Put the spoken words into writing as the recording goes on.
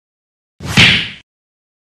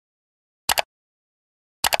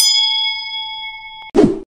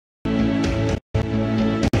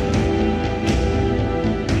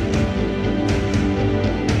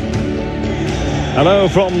Hello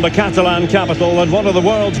from the Catalan capital and one of the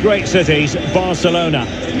world's great cities, Barcelona.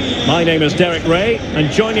 My name is Derek Ray,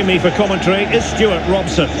 and joining me for commentary is Stuart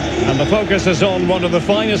Robson. And the focus is on one of the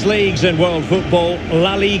finest leagues in world football,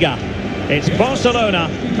 La Liga. It's Barcelona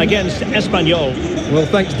against Espanyol. Well,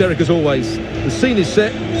 thanks, Derek, as always. The scene is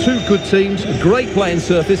set, two good teams, a great playing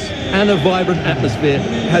surface and a vibrant atmosphere.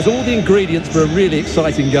 It has all the ingredients for a really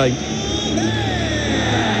exciting game.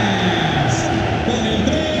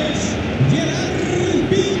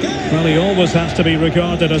 Well, he always has to be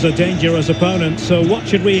regarded as a dangerous opponent, so what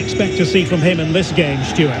should we expect to see from him in this game,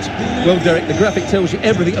 Stuart? Well, Derek, the graphic tells you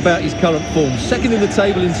everything about his current form. Second in the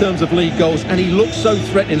table in terms of league goals, and he looks so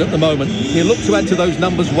threatening at the moment. He'll look to add to those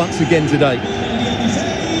numbers once again today.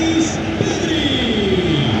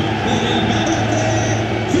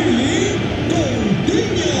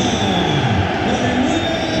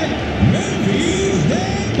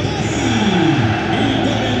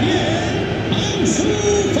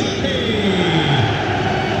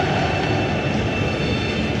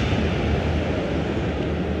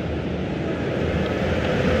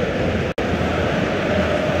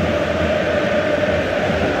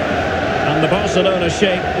 The Barcelona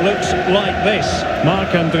shape looks like this.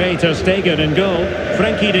 Marc-André ter Stegen in goal.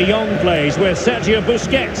 Frenkie de Jong plays with Sergio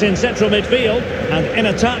Busquets in central midfield. And in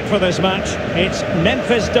attack for this match, it's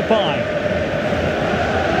Memphis Depay.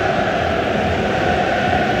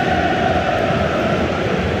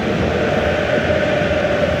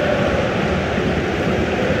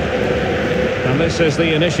 And this is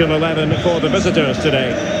the initial 11 for the visitors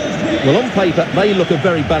today. Well, on paper, they look a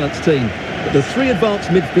very balanced team. But the three advanced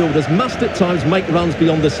midfielders must at times make runs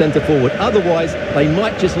beyond the centre forward. Otherwise, they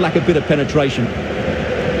might just lack a bit of penetration.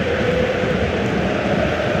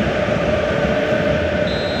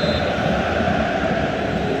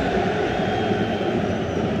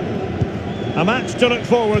 A match to look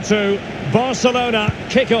forward to. Barcelona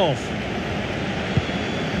kick-off.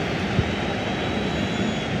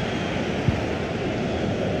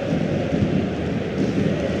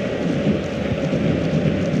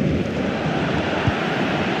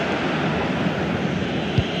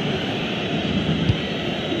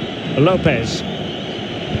 Lopez.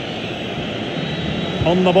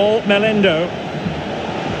 On the ball, Melendo.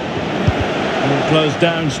 And closed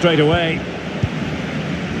down straight away.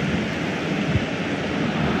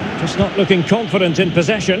 Just not looking confident in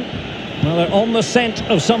possession. Well, they're on the scent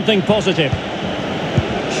of something positive.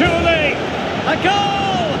 Surely, a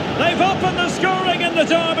goal! They've opened the scoring in the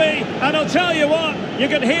derby. And I'll tell you what, you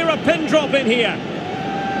can hear a pin drop in here.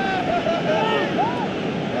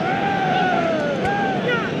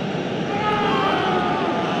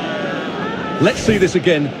 Let's see this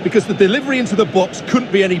again, because the delivery into the box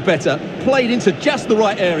couldn't be any better. Played into just the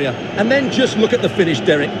right area. And then just look at the finish,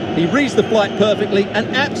 Derek. He reads the flight perfectly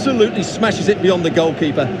and absolutely smashes it beyond the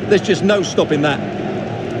goalkeeper. There's just no stopping that.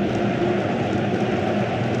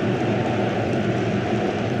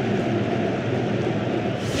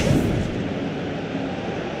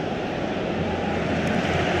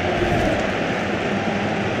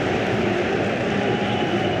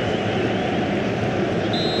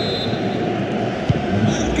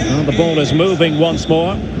 The ball is moving once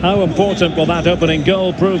more. How important will that opening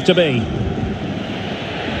goal prove to be?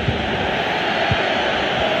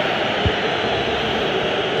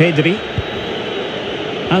 Pedri.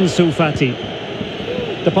 Ansu Fati.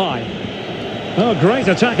 Depay. Oh, great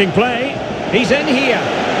attacking play. He's in here.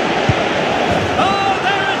 Oh,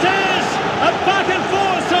 there it is! A back and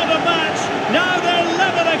forth sort of match. Now they're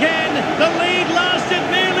level again. The lead lasted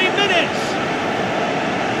merely minutes.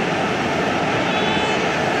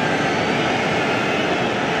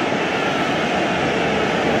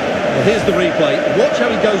 Here's the replay. Watch how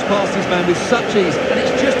he goes past his man with such ease, and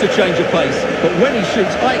it's just a change of pace. But when he shoots,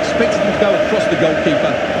 I expected him to go across the goalkeeper.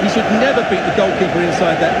 He should never beat the goalkeeper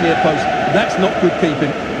inside that near post. That's not good keeping.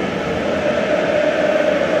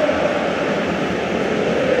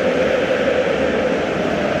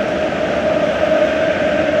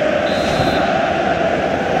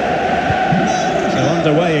 So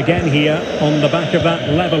underway again here on the back of that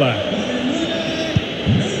leveller.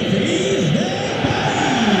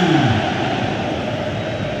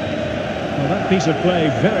 Piece of play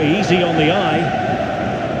very easy on the eye,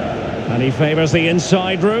 and he favours the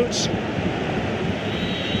inside route,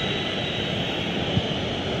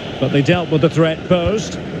 but they dealt with the threat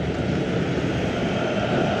posed.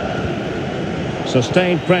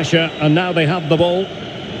 Sustained pressure, and now they have the ball.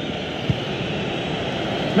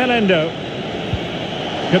 Melendo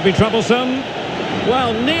could be troublesome.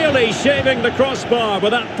 Well, nearly shaving the crossbar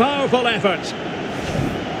with that powerful effort.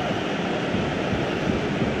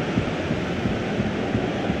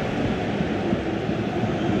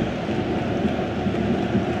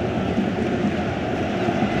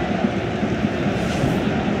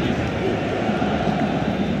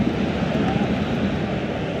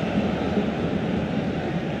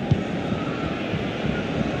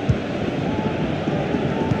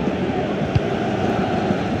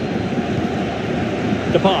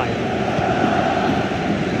 Depay.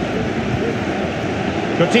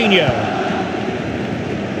 Coutinho.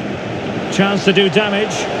 Chance to do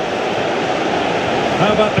damage.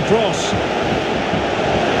 How about the cross?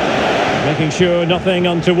 Making sure nothing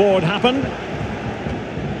untoward happened.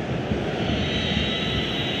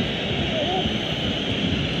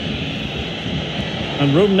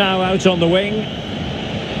 And room now out on the wing.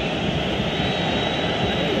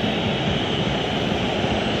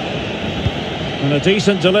 And a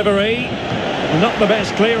decent delivery. Not the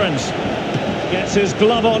best clearance. Gets his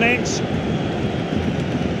glove on it.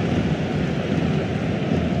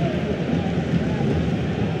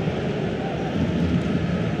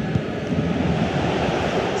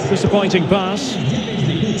 Disappointing pass.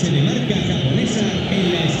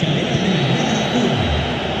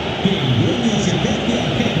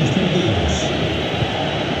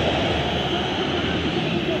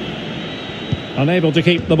 Unable to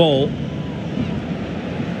keep the ball.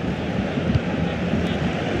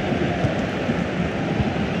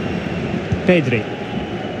 Pedri.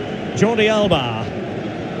 Jordi Alba.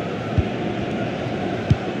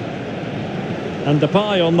 And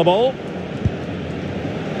Depay on the ball.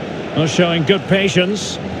 Showing good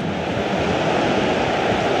patience.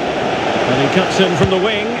 And he cuts in from the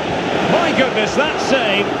wing. My goodness, that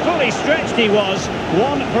save. Fully stretched he was.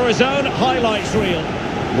 One for his own highlights reel.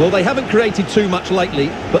 Well, they haven't created too much lately,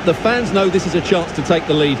 but the fans know this is a chance to take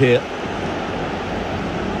the lead here.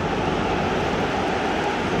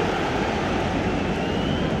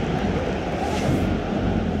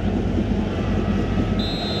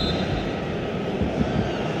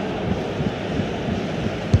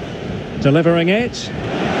 Delivering it.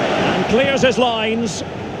 And clears his lines.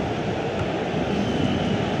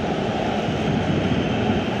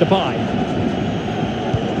 Depay.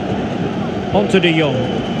 On to De Jong.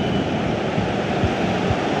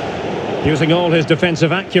 Using all his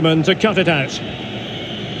defensive acumen to cut it out.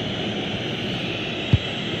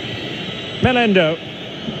 Melendo.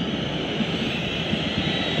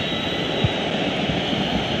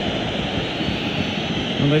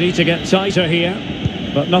 And they need to get tighter here,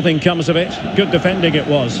 but nothing comes of it. Good defending it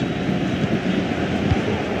was.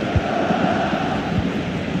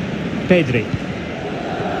 Pedri.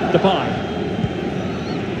 Depay.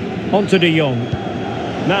 On to De Jong.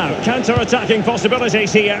 Now, counter-attacking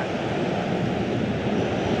possibilities here.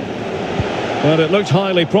 Well, it looked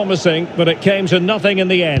highly promising, but it came to nothing in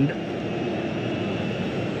the end.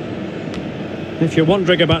 If you're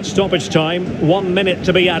wondering about stoppage time, 1 minute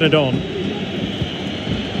to be added on.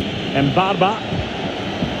 Mbarba.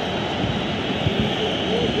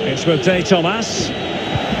 It's with De Thomas.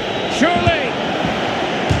 Surely!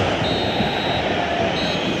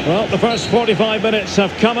 Well, the first 45 minutes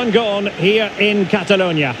have come and gone here in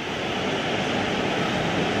Catalonia.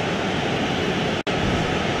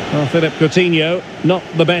 Well, Philippe Coutinho, not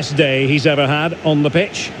the best day he's ever had on the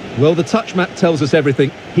pitch. Well, the touch map tells us everything.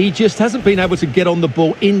 He just hasn't been able to get on the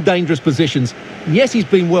ball in dangerous positions. Yes, he's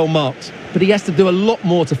been well marked, but he has to do a lot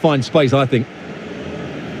more to find space, I think.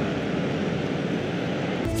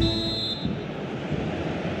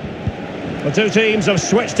 The two teams have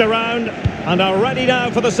switched around and are ready now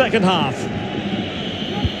for the second half.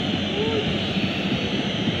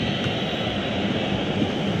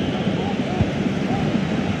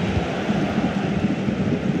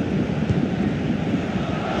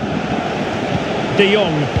 De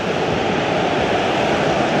Jong.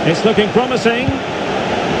 It's looking promising.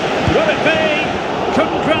 Will it be?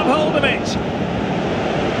 Couldn't grab hold of it.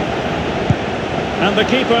 And the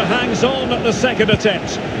keeper hangs on at the second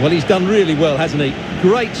attempt. Well, he's done really well, hasn't he?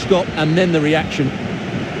 Great stop and then the reaction.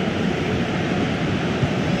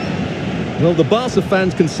 Well, the Barca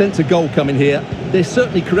fans consent to goal coming here. They're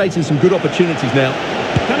certainly creating some good opportunities now.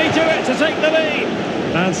 Can he do it to take the lead?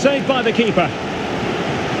 And saved by the keeper.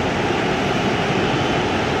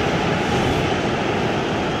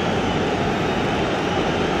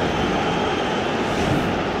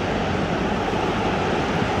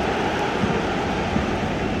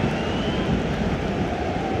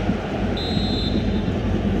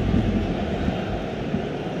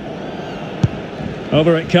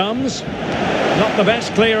 Over it comes. Not the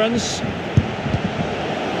best clearance.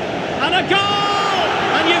 And a goal!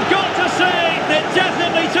 And you've got to say, it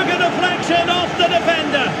definitely took a deflection off the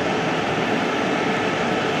defender.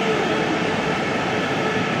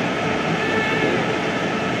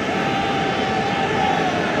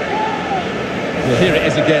 Well, here it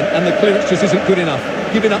is again, and the clearance just isn't good enough.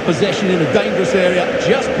 Giving up possession in a dangerous area,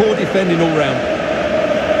 just poor defending all round.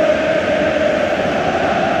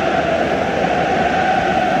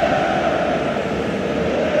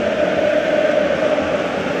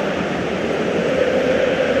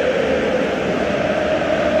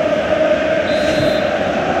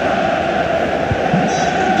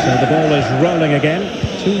 rolling again.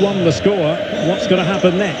 2-1 the score. What's going to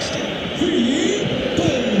happen next?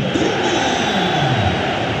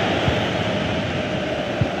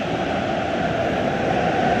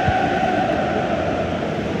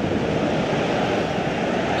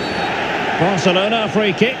 Barcelona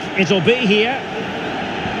free kick. It'll be here.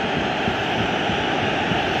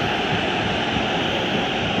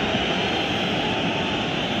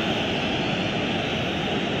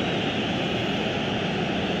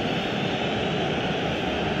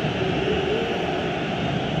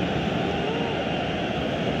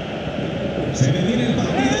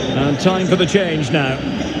 And time for the change now.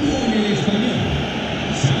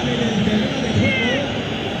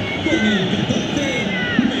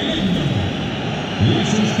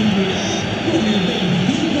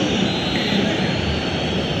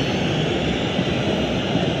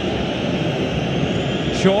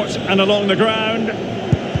 Short and along the ground.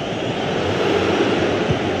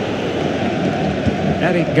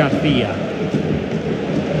 Eric Garcia.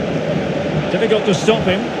 Difficult to stop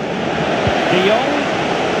him. De Jong.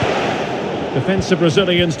 Defensive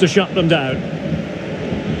Brazilians to shut them down.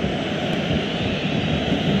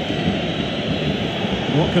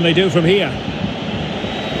 What can they do from here?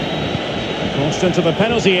 Crossed into the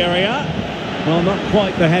penalty area. Well, not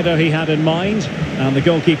quite the header he had in mind. And the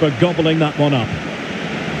goalkeeper gobbling that one up.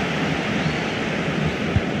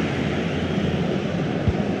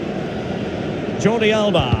 Jordi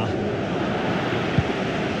Alba.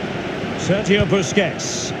 Sergio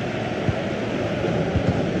Busquets.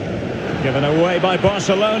 Given away by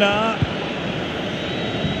Barcelona.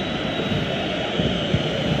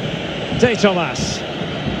 De Tomas.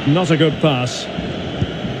 Not a good pass.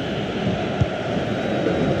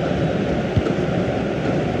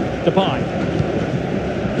 Depay.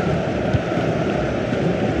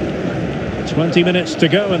 20 minutes to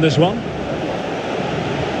go in this one.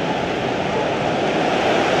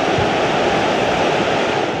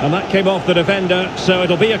 And that came off the defender, so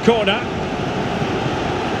it'll be a corner.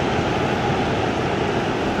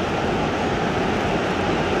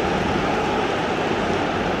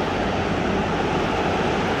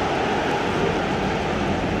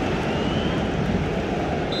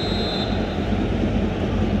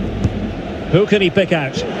 Who can he pick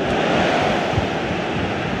out?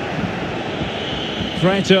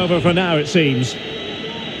 Threat over for now, it seems.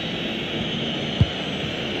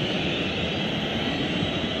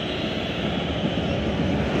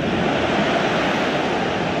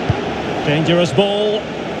 Dangerous ball.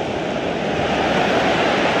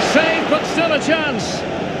 Save, but still a chance.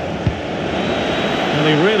 And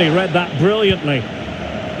he really read that brilliantly.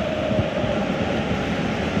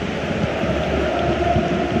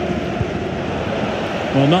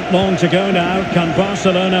 Well, not long to go now. Can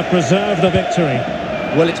Barcelona preserve the victory?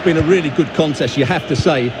 Well, it's been a really good contest, you have to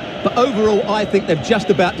say. But overall, I think they've just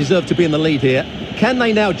about deserved to be in the lead here. Can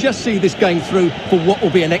they now just see this game through for what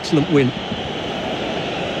will be an excellent win?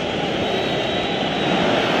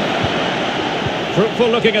 Fruitful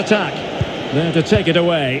looking attack. There to take it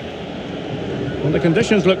away. Well, the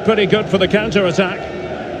conditions look pretty good for the counter-attack.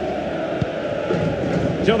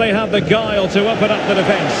 Do they have the guile to open up the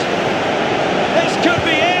defence? This could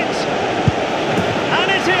be it!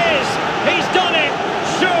 And it is! He's done it!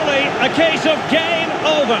 Surely a case of game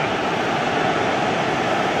over.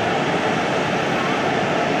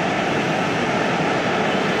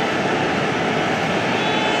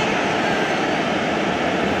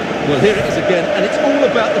 Well, here it is again, and it's all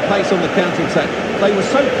about the pace on the counter-attack. They were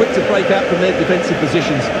so quick to break out from their defensive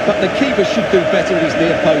positions, but the keeper should do better with his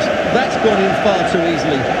near post. That's gone in far too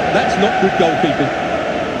easily. That's not good goalkeeping.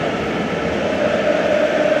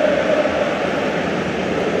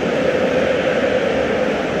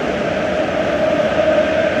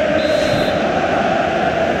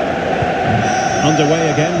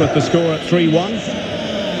 Underway again with the score at 3-1.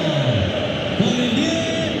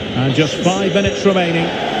 And just 5 minutes remaining.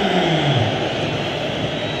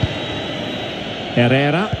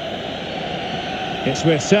 Herrera. It's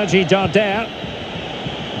with Sergi Darder.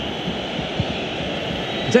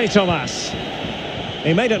 De Tomas.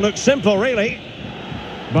 He made it look simple, really.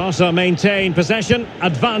 Barca maintain possession,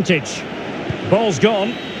 advantage. Ball's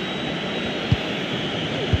gone.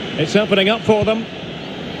 It's opening up for them.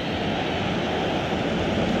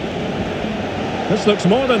 This looks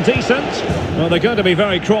more than decent. Well, they're going to be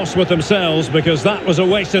very cross with themselves because that was a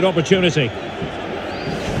wasted opportunity.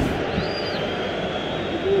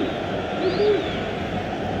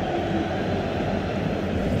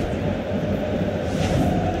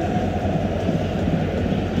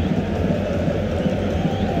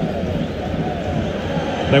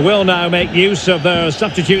 They will now make use of their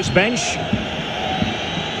substitutes bench.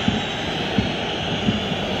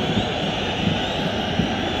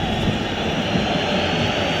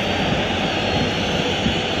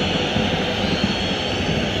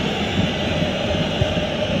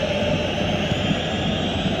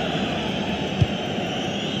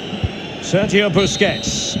 Sergio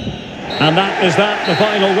Busquets. And that is that. The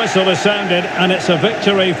final whistle is sounded, and it's a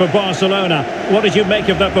victory for Barcelona. What did you make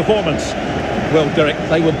of that performance? Well, Derek,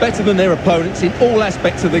 they were better than their opponents in all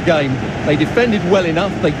aspects of the game. They defended well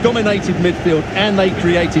enough, they dominated midfield, and they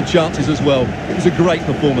created chances as well. It was a great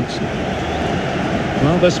performance.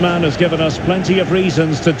 Well, this man has given us plenty of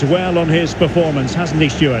reasons to dwell on his performance, hasn't he,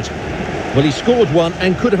 Stuart? Well, he scored one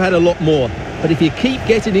and could have had a lot more. But if you keep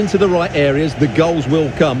getting into the right areas, the goals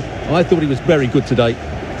will come. I thought he was very good today.